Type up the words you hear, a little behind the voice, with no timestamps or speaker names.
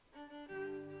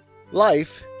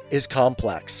Life is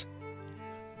complex.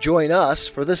 Join us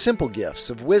for the simple gifts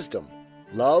of wisdom,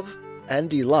 love, and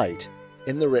delight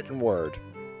in the written word.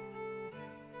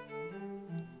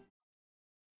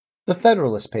 The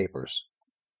Federalist Papers.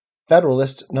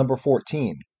 Federalist number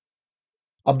 14.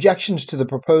 Objections to the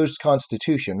proposed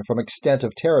Constitution from extent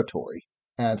of territory.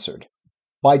 Answered.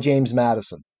 By James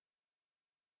Madison.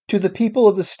 To the people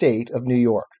of the State of New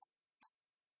York.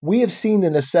 We have seen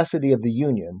the necessity of the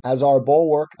Union as our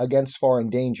bulwark against foreign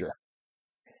danger,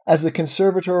 as the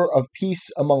conservator of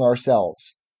peace among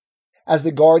ourselves, as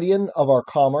the guardian of our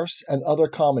commerce and other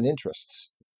common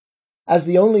interests, as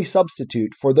the only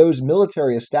substitute for those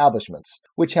military establishments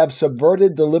which have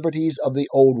subverted the liberties of the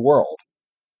Old World,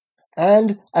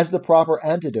 and as the proper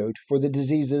antidote for the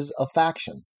diseases of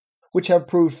faction, which have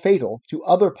proved fatal to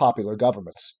other popular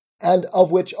governments, and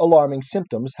of which alarming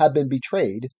symptoms have been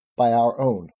betrayed by our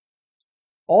own.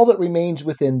 All that remains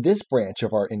within this branch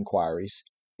of our inquiries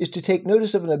is to take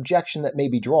notice of an objection that may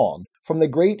be drawn from the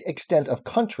great extent of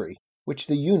country which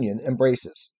the Union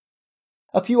embraces.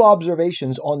 A few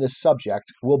observations on this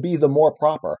subject will be the more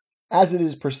proper, as it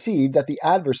is perceived that the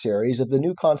adversaries of the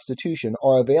new Constitution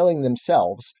are availing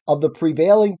themselves of the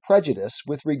prevailing prejudice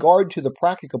with regard to the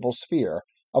practicable sphere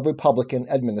of Republican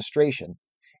administration,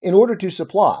 in order to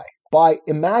supply, by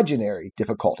imaginary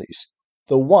difficulties,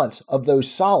 the want of those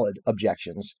solid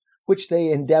objections which they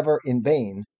endeavor in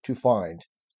vain to find.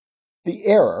 The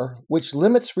error which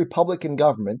limits Republican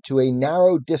government to a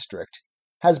narrow district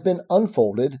has been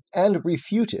unfolded and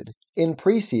refuted in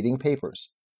preceding papers.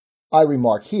 I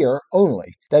remark here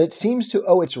only that it seems to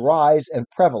owe its rise and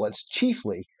prevalence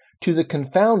chiefly to the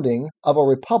confounding of a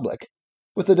republic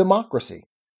with a democracy,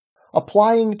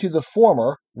 applying to the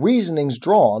former reasonings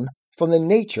drawn from the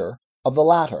nature of the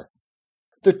latter.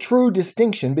 The true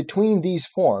distinction between these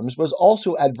forms was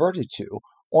also adverted to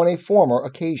on a former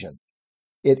occasion.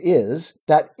 It is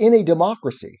that in a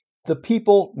democracy, the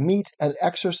people meet and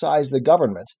exercise the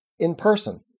government in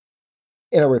person.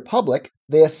 In a republic,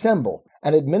 they assemble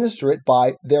and administer it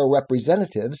by their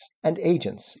representatives and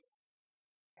agents.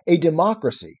 A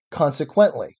democracy,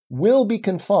 consequently, will be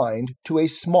confined to a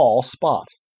small spot.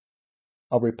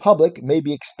 A republic may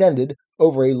be extended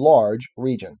over a large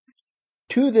region.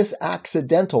 To this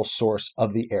accidental source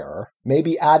of the error may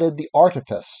be added the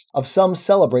artifice of some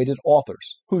celebrated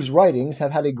authors, whose writings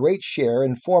have had a great share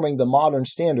in forming the modern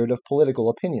standard of political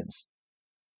opinions.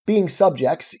 Being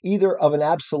subjects either of an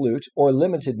absolute or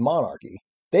limited monarchy,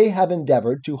 they have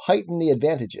endeavored to heighten the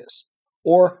advantages,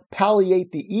 or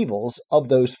palliate the evils of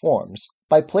those forms,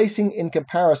 by placing in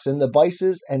comparison the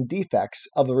vices and defects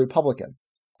of the republican,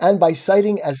 and by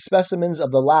citing as specimens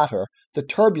of the latter the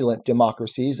turbulent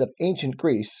democracies of ancient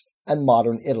Greece and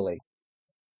modern Italy.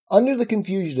 Under the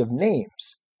confusion of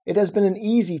names, it has been an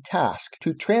easy task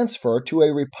to transfer to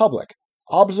a republic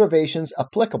observations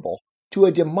applicable to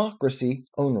a democracy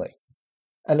only,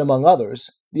 and among others,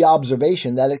 the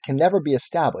observation that it can never be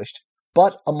established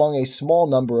but among a small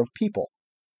number of people,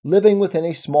 living within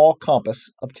a small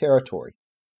compass of territory.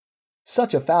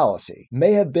 Such a fallacy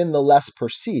may have been the less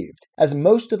perceived, as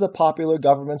most of the popular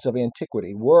governments of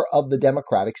antiquity were of the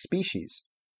democratic species,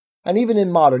 and even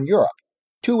in modern Europe,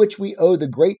 to which we owe the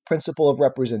great principle of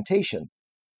representation,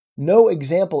 no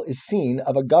example is seen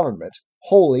of a government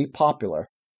wholly popular,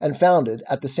 and founded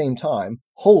at the same time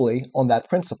wholly on that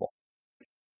principle.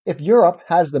 If Europe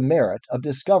has the merit of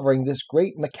discovering this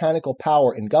great mechanical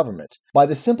power in government, by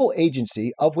the simple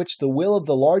agency of which the will of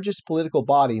the largest political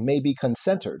body may be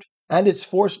concentred, and its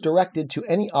force directed to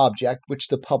any object which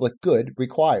the public good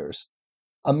requires,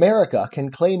 America can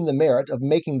claim the merit of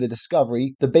making the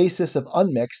discovery the basis of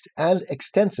unmixed and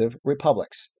extensive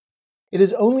republics. It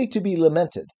is only to be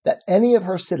lamented that any of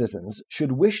her citizens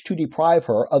should wish to deprive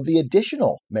her of the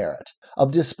additional merit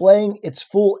of displaying its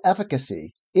full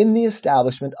efficacy in the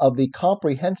establishment of the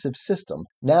comprehensive system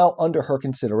now under her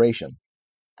consideration.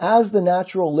 As the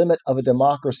natural limit of a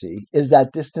democracy is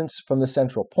that distance from the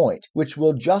central point, which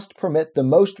will just permit the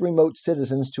most remote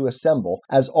citizens to assemble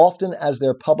as often as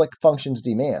their public functions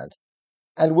demand,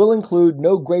 and will include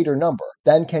no greater number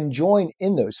than can join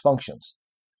in those functions,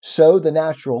 so the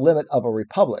natural limit of a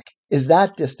republic is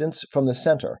that distance from the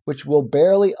center, which will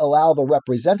barely allow the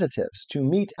representatives to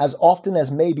meet as often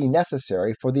as may be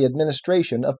necessary for the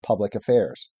administration of public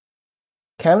affairs.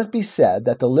 Can it be said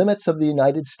that the limits of the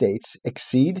United States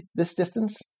exceed this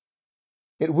distance?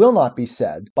 It will not be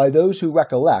said by those who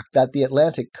recollect that the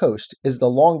Atlantic coast is the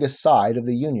longest side of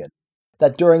the Union,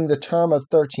 that during the term of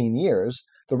 13 years,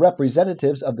 the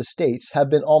representatives of the states have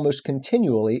been almost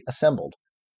continually assembled,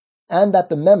 and that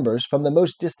the members from the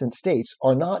most distant states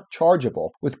are not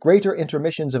chargeable with greater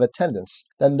intermissions of attendance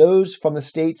than those from the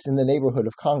states in the neighborhood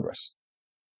of Congress.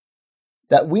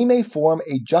 That we may form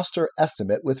a juster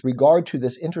estimate with regard to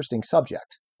this interesting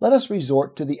subject, let us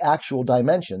resort to the actual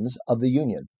dimensions of the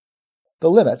Union. The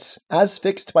limits, as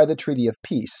fixed by the Treaty of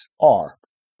Peace, are: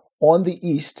 on the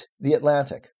east, the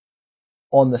Atlantic;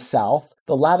 on the south,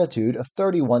 the latitude of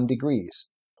 31 degrees;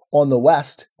 on the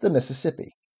west, the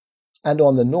Mississippi; and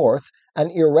on the north, an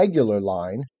irregular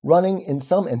line running in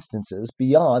some instances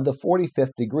beyond the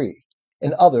 45th degree,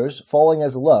 in others falling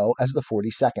as low as the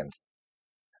 42nd.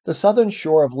 The southern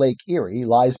shore of Lake Erie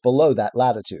lies below that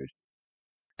latitude.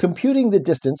 Computing the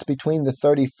distance between the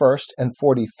 31st and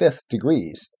 45th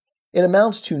degrees, it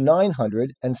amounts to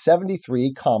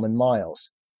 973 common miles.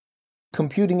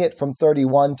 Computing it from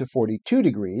 31 to 42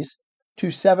 degrees, to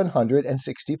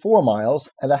 764 miles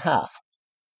and a half.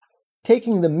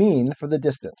 Taking the mean for the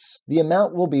distance, the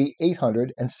amount will be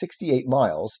 868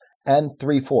 miles and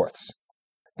 3/4.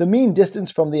 The mean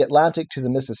distance from the Atlantic to the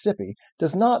Mississippi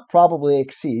does not probably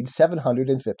exceed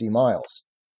 750 miles.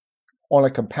 On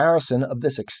a comparison of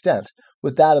this extent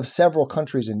with that of several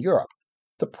countries in Europe,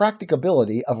 the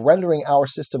practicability of rendering our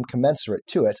system commensurate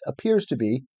to it appears to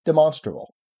be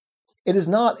demonstrable. It is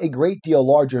not a great deal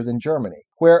larger than Germany,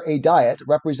 where a diet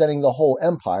representing the whole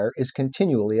empire is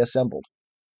continually assembled,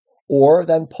 or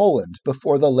than Poland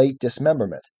before the late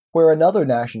dismemberment, where another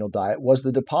national diet was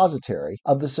the depositary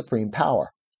of the supreme power.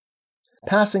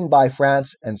 Passing by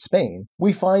France and Spain,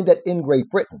 we find that in Great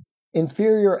Britain,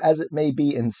 inferior as it may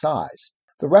be in size,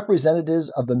 the representatives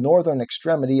of the northern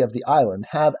extremity of the island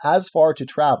have as far to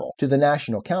travel to the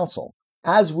National Council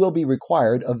as will be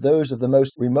required of those of the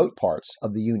most remote parts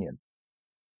of the Union.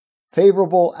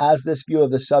 Favorable as this view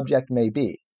of the subject may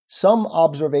be, some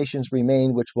observations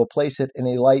remain which will place it in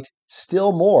a light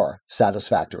still more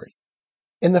satisfactory.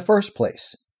 In the first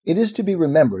place, it is to be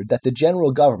remembered that the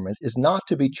general government is not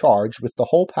to be charged with the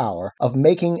whole power of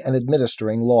making and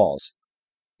administering laws.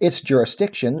 Its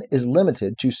jurisdiction is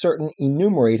limited to certain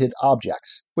enumerated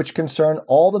objects, which concern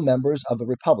all the members of the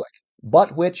Republic,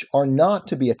 but which are not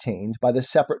to be attained by the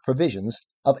separate provisions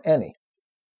of any.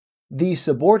 The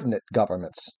subordinate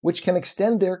governments, which can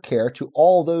extend their care to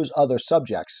all those other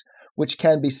subjects which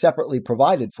can be separately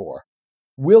provided for,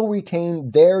 will retain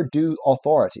their due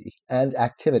authority and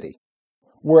activity.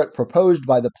 Were it proposed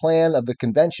by the plan of the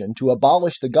convention to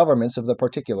abolish the governments of the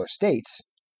particular states,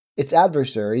 its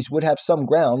adversaries would have some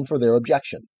ground for their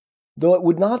objection, though it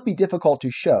would not be difficult to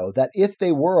show that if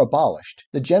they were abolished,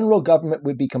 the general government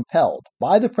would be compelled,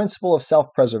 by the principle of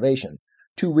self-preservation,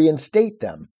 to reinstate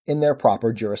them in their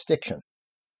proper jurisdiction.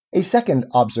 A second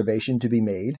observation to be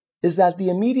made is that the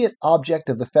immediate object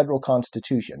of the federal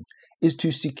constitution is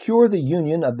to secure the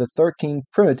union of the 13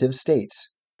 primitive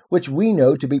states, which we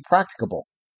know to be practicable,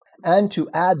 and to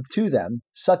add to them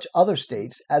such other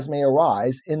states as may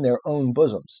arise in their own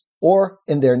bosoms, or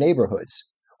in their neighborhoods,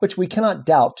 which we cannot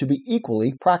doubt to be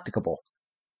equally practicable.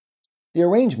 The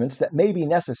arrangements that may be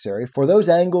necessary for those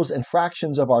angles and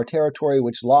fractions of our territory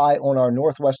which lie on our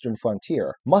northwestern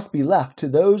frontier must be left to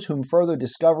those whom further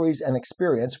discoveries and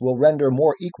experience will render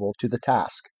more equal to the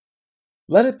task.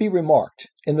 Let it be remarked,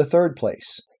 in the third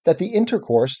place, that the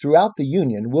intercourse throughout the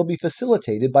Union will be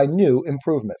facilitated by new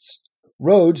improvements.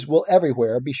 Roads will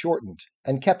everywhere be shortened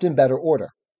and kept in better order.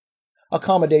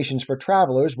 Accommodations for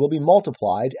travelers will be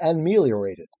multiplied and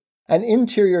ameliorated, and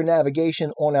interior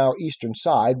navigation on our eastern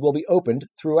side will be opened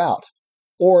throughout,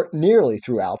 or nearly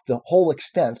throughout, the whole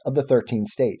extent of the 13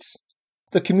 states.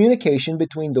 The communication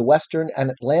between the western and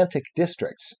Atlantic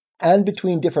districts, and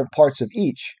between different parts of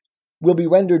each, will be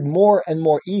rendered more and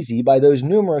more easy by those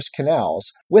numerous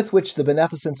canals with which the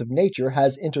beneficence of nature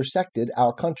has intersected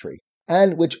our country,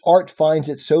 and which art finds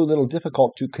it so little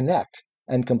difficult to connect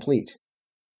and complete.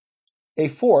 A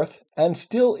fourth and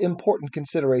still important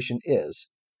consideration is,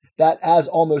 that as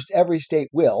almost every state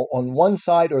will, on one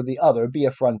side or the other, be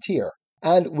a frontier,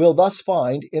 and will thus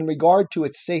find, in regard to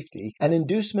its safety, an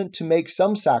inducement to make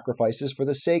some sacrifices for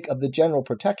the sake of the general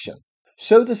protection,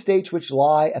 so the states which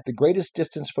lie at the greatest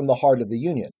distance from the heart of the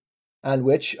Union, and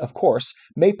which, of course,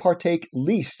 may partake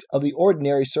least of the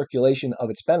ordinary circulation of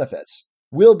its benefits,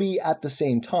 will be at the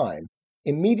same time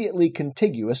immediately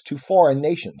contiguous to foreign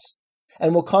nations,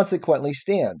 and will consequently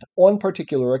stand, on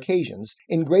particular occasions,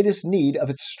 in greatest need of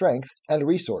its strength and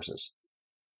resources.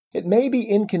 It may be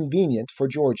inconvenient for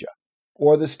Georgia,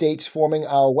 or the states forming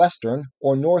our western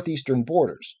or northeastern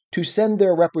borders, to send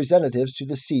their representatives to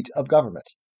the seat of government,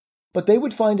 but they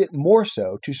would find it more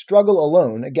so to struggle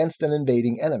alone against an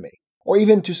invading enemy, or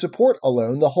even to support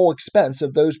alone the whole expense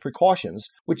of those precautions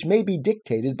which may be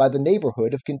dictated by the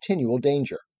neighborhood of continual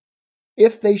danger.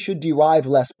 If they should derive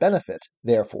less benefit,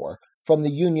 therefore, from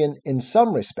the Union in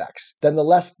some respects than the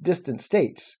less distant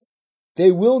states,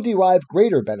 they will derive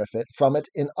greater benefit from it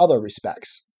in other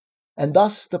respects, and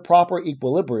thus the proper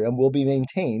equilibrium will be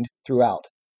maintained throughout.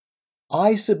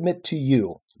 I submit to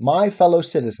you, my fellow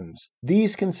citizens,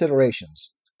 these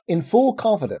considerations, in full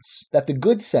confidence that the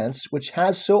good sense which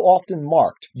has so often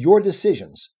marked your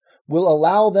decisions will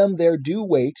allow them their due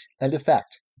weight and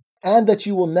effect, and that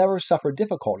you will never suffer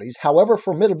difficulties, however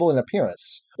formidable in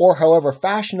appearance, or however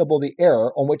fashionable the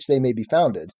error on which they may be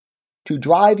founded, to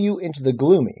drive you into the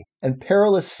gloomy and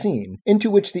perilous scene into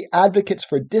which the advocates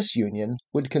for disunion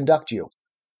would conduct you.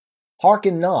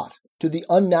 Hearken not to the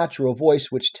unnatural voice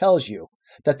which tells you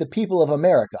that the people of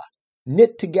America,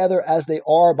 knit together as they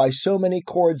are by so many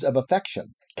cords of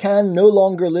affection, can no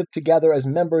longer live together as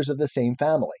members of the same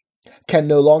family, can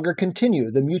no longer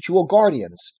continue the mutual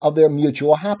guardians of their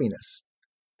mutual happiness,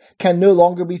 can no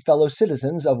longer be fellow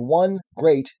citizens of one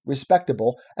great,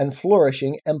 respectable, and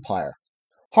flourishing empire.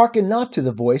 Hearken not to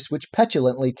the voice which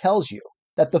petulantly tells you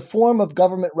that the form of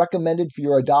government recommended for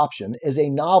your adoption is a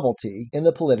novelty in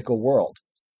the political world,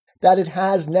 that it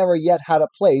has never yet had a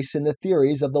place in the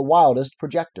theories of the wildest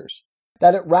projectors,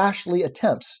 that it rashly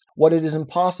attempts what it is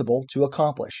impossible to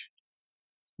accomplish.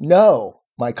 No,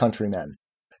 my countrymen,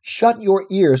 shut your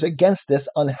ears against this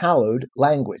unhallowed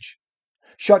language.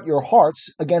 Shut your hearts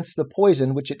against the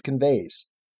poison which it conveys.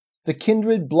 The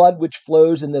kindred blood which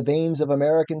flows in the veins of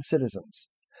American citizens,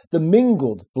 the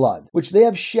mingled blood which they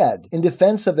have shed in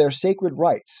defense of their sacred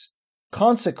rights,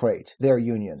 consecrate their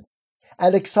union,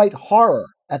 and excite horror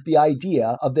at the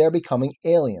idea of their becoming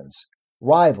aliens,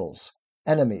 rivals,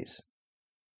 enemies.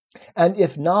 And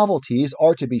if novelties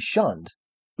are to be shunned,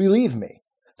 believe me,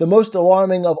 the most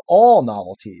alarming of all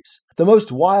novelties, the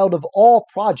most wild of all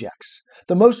projects,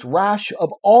 the most rash of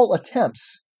all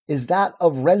attempts, is that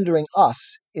of rendering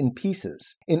us in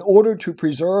pieces, in order to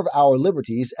preserve our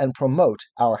liberties and promote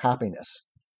our happiness.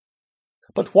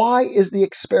 But why is the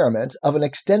experiment of an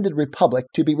extended republic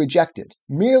to be rejected,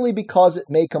 merely because it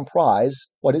may comprise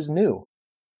what is new?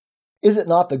 Is it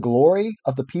not the glory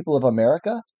of the people of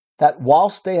America that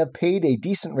whilst they have paid a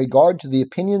decent regard to the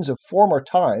opinions of former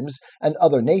times and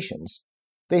other nations,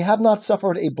 they have not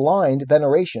suffered a blind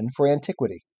veneration for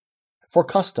antiquity, for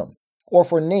custom, or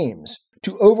for names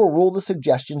to overrule the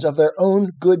suggestions of their own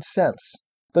good sense,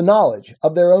 the knowledge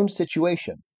of their own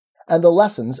situation, and the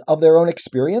lessons of their own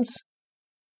experience?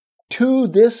 To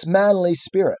this manly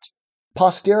spirit,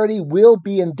 posterity will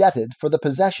be indebted for the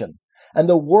possession, and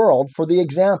the world for the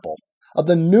example, of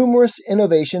the numerous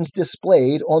innovations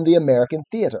displayed on the American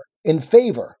theater in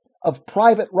favor of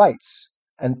private rights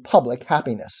and public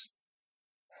happiness.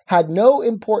 Had no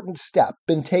important step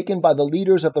been taken by the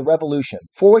leaders of the Revolution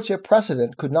for which a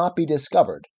precedent could not be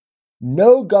discovered,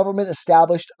 no government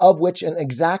established of which an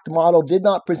exact model did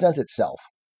not present itself,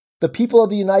 the people of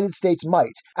the United States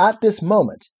might, at this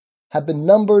moment, have been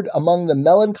numbered among the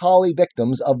melancholy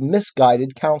victims of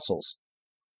misguided counsels,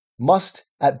 must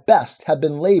at best have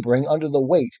been laboring under the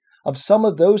weight of some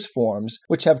of those forms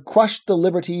which have crushed the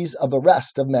liberties of the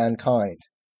rest of mankind.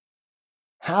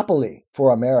 Happily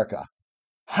for America,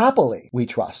 happily, we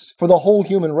trust, for the whole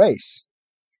human race,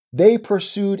 they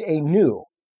pursued a new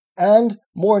and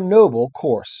more noble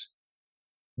course.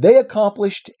 They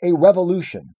accomplished a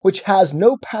revolution which has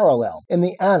no parallel in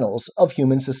the annals of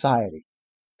human society.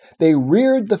 They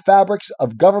reared the fabrics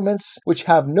of governments which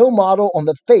have no model on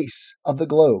the face of the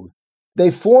globe. They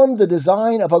formed the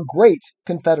design of a great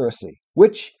confederacy,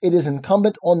 which it is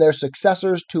incumbent on their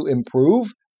successors to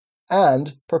improve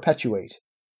and perpetuate.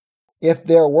 If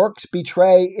their works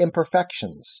betray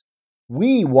imperfections,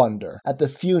 we wonder at the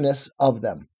fewness of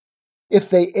them. If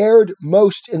they erred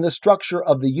most in the structure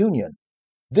of the Union,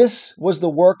 this was the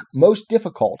work most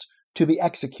difficult to be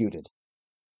executed.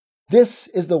 This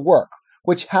is the work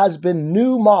which has been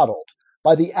new modeled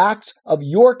by the act of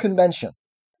your convention,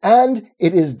 and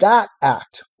it is that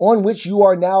act on which you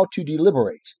are now to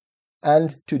deliberate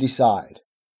and to decide.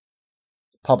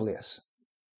 Publius.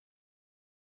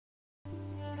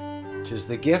 'Tis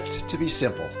the gift to be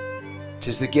simple,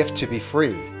 'tis the gift to be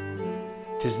free,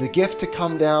 'tis the gift to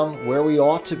come down where we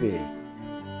ought to be,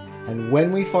 and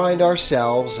when we find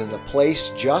ourselves in the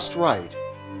place just right,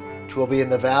 'twill be in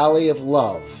the valley of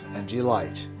love and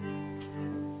delight.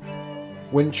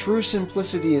 When true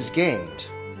simplicity is gained,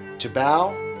 to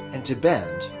bow and to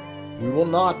bend, we will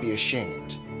not be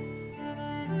ashamed.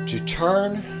 To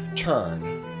turn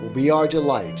will be our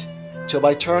delight, till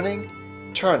by turning,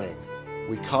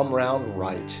 we come round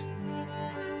right.